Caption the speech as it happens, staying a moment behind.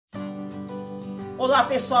Olá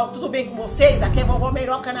pessoal, tudo bem com vocês? Aqui é a Vovó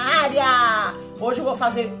Meiroca na área! Hoje eu vou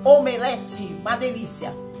fazer omelete, uma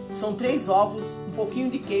delícia. São 3 ovos, um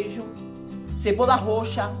pouquinho de queijo, cebola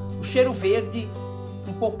roxa, o cheiro verde,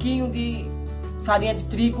 um pouquinho de farinha de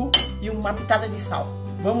trigo e uma pitada de sal.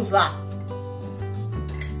 Vamos lá!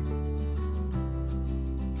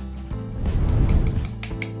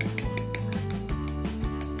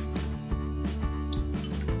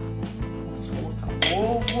 Vamos colocar o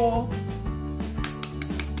ovo.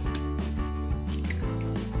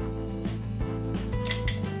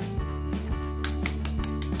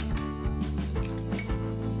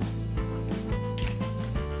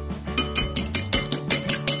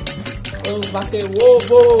 Vamos bater o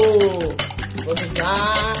ovo. Vamos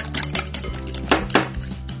lá.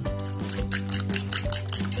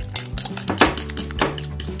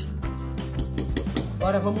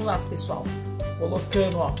 Agora vamos lá, pessoal.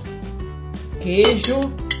 Colocando, ó, queijo.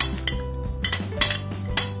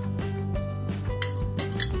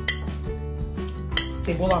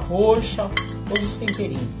 Cebola roxa. Todos os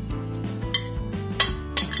temperinhos.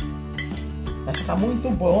 Vai ficar muito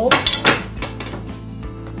bom.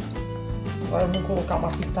 Agora vamos colocar uma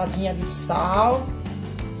pitadinha de sal.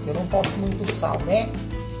 Eu não posso muito sal, né?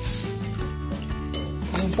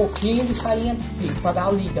 E um pouquinho de farinha de trigo para dar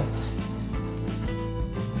a liga.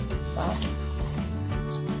 Tá?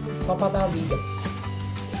 Só para dar a liga.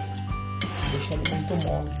 Deixa ele muito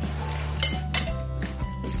mole.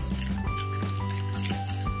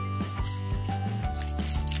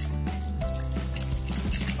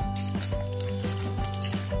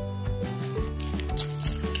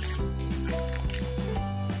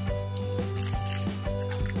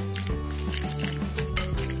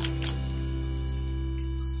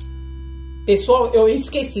 Pessoal, eu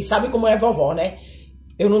esqueci, sabe como é vovó, né?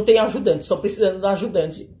 Eu não tenho ajudante, estou precisando do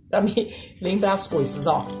ajudante para me lembrar as coisas,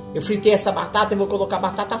 ó. Eu fritei essa batata e vou colocar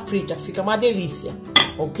batata frita, fica uma delícia,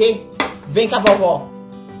 ok? Vem com a vovó.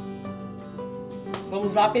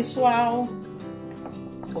 Vamos lá, pessoal.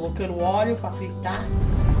 Colocando óleo para fritar.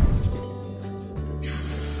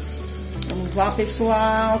 Vamos lá,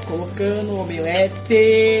 pessoal. Colocando o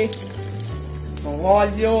omelete com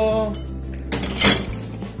óleo.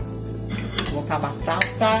 Colocar a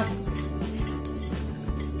batata.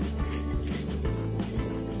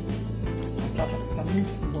 A batata fica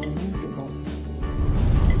muito bom, muito bom.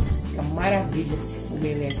 Fica maravilha esse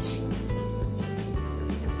omelete.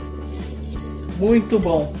 Muito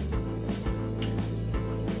bom.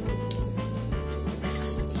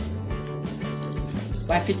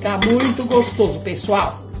 Vai ficar muito gostoso,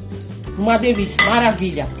 pessoal. Uma delícia,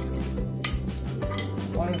 maravilha.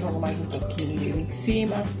 Agora eu jogo mais um pouquinho dele em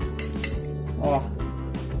cima. Ó.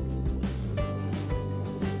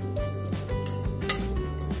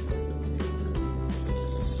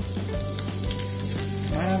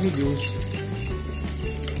 Maravilhoso.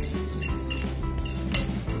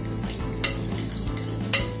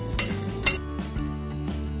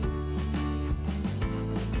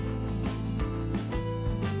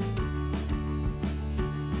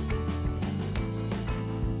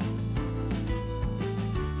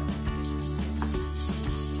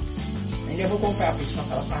 Eu vou comprar, pessoal,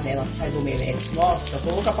 aquela panela que faz omelete. Nossa, eu tô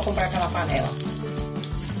louca pra comprar aquela panela.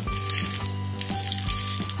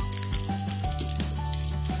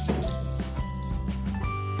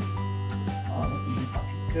 Ó, tá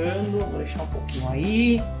ficando. Vou deixar um pouquinho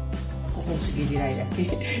aí. Vou conseguir virar ele aqui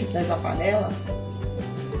nessa panela.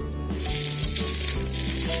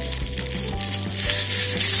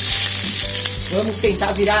 Vamos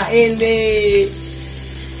tentar virar ele.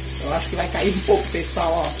 Eu acho que vai cair um pouco,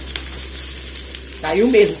 pessoal, ó. Caiu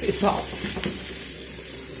mesmo, pessoal.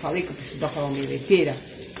 Falei que eu preciso daquela omeleteira.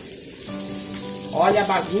 Olha a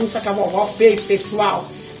bagunça que a vovó fez, pessoal.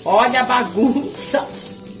 Olha a bagunça.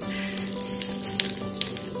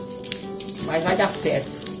 Mas vai dar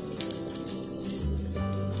certo.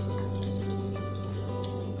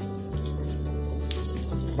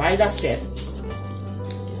 Vai dar certo.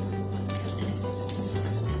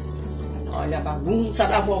 Olha a bagunça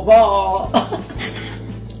da vovó.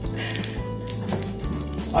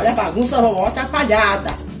 Olha a bagunça da vovó atrapalhada.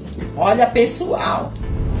 Olha, pessoal.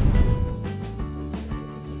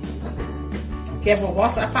 Aqui é vovó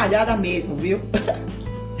atrapalhada mesmo, viu?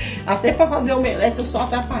 Até para fazer omelete eu sou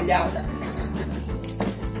atrapalhada.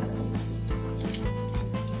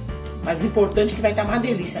 Mas o importante é que vai estar uma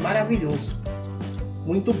delícia, maravilhoso.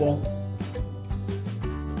 Muito bom.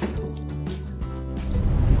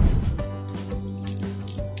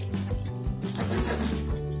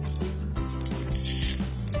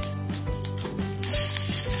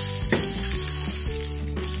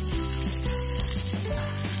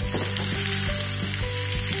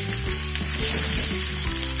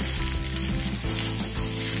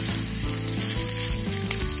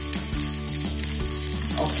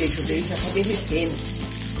 queijo dele já tá derretendo.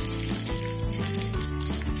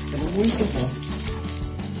 Então, muito bom.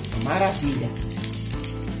 Maravilha.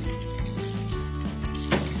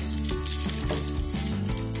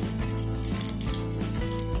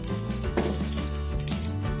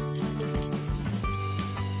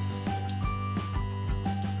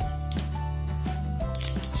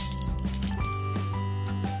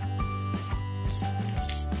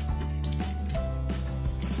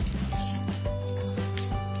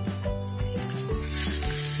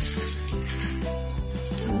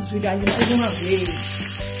 Vamos virar ele mais uma vez.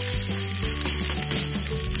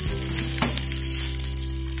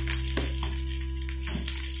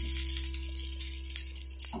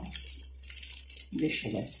 Deixa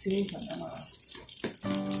ele assim, pra dar uma...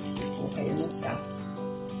 Vou colocar ele no prato.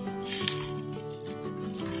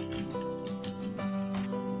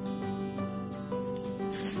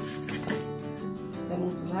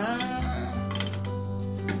 Vamos lá.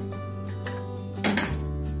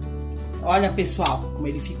 Olha, pessoal, como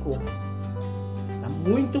ele ficou. Tá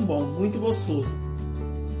muito bom, muito gostoso.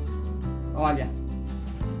 Olha.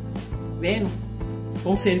 Vendo?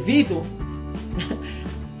 Tom servido?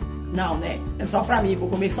 Não, né? É só pra mim, vou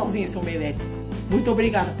comer sozinha esse omelete. Muito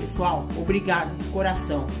obrigada, pessoal. Obrigado, de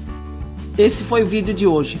coração. Esse foi o vídeo de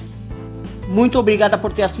hoje. Muito obrigada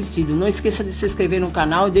por ter assistido. Não esqueça de se inscrever no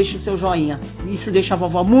canal e deixe o seu joinha. Isso deixa a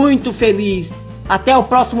vovó muito feliz. Até o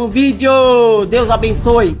próximo vídeo. Deus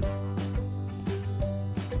abençoe.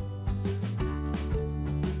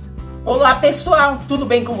 Olá, pessoal. Tudo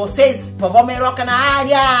bem com vocês? Vovó Meiroca na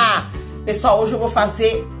área. Pessoal, hoje eu vou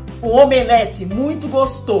fazer um omelete muito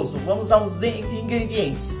gostoso. Vamos aos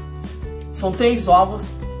ingredientes. São 3 ovos,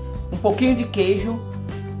 um pouquinho de queijo.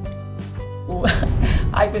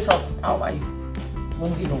 Ai, pessoal, calma aí.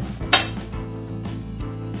 Vamos de novo.